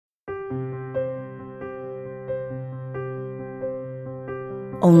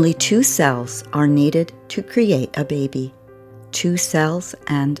Only 2 cells are needed to create a baby. 2 cells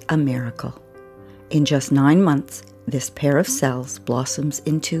and a miracle. In just 9 months, this pair of cells blossoms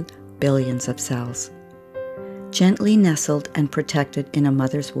into billions of cells. Gently nestled and protected in a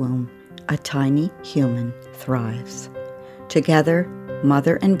mother's womb, a tiny human thrives. Together,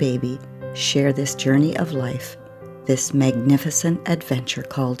 mother and baby share this journey of life, this magnificent adventure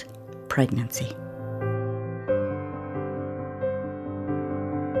called pregnancy.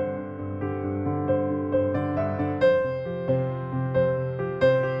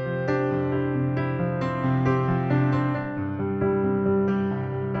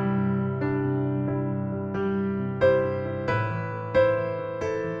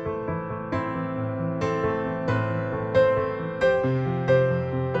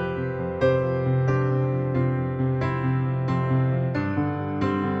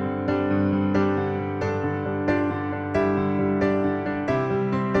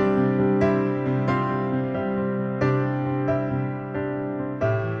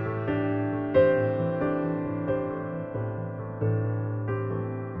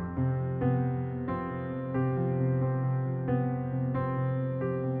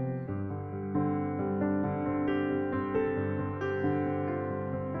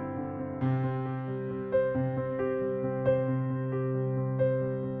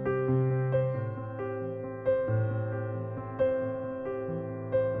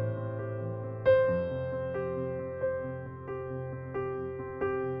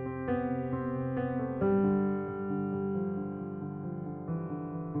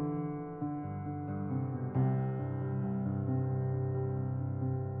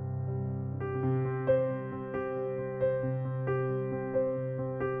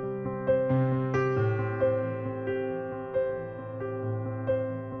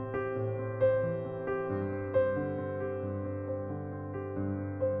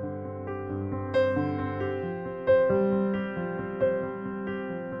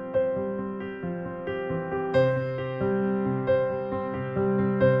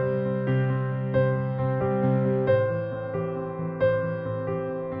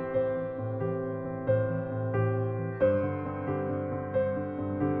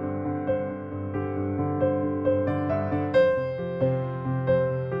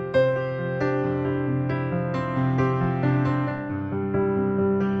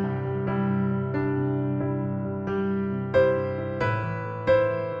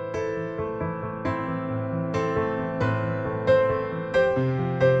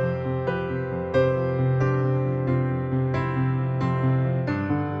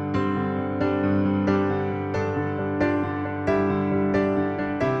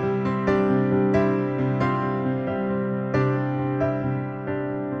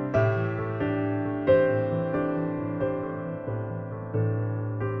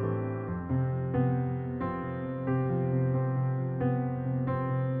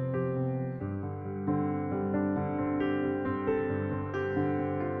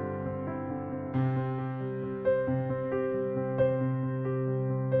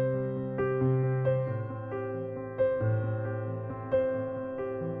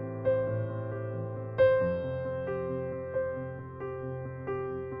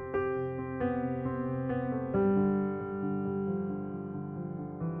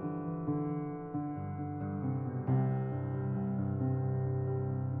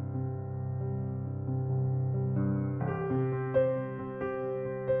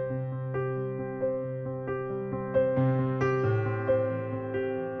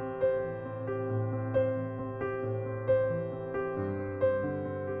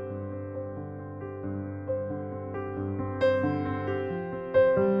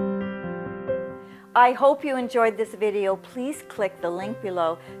 I hope you enjoyed this video. Please click the link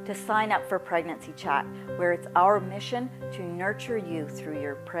below to sign up for Pregnancy Chat, where it's our mission to nurture you through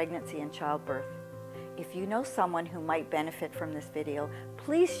your pregnancy and childbirth. If you know someone who might benefit from this video,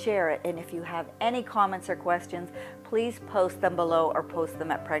 please share it. And if you have any comments or questions, please post them below or post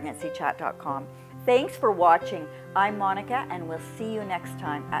them at pregnancychat.com. Thanks for watching. I'm Monica, and we'll see you next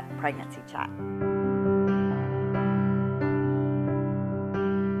time at Pregnancy Chat.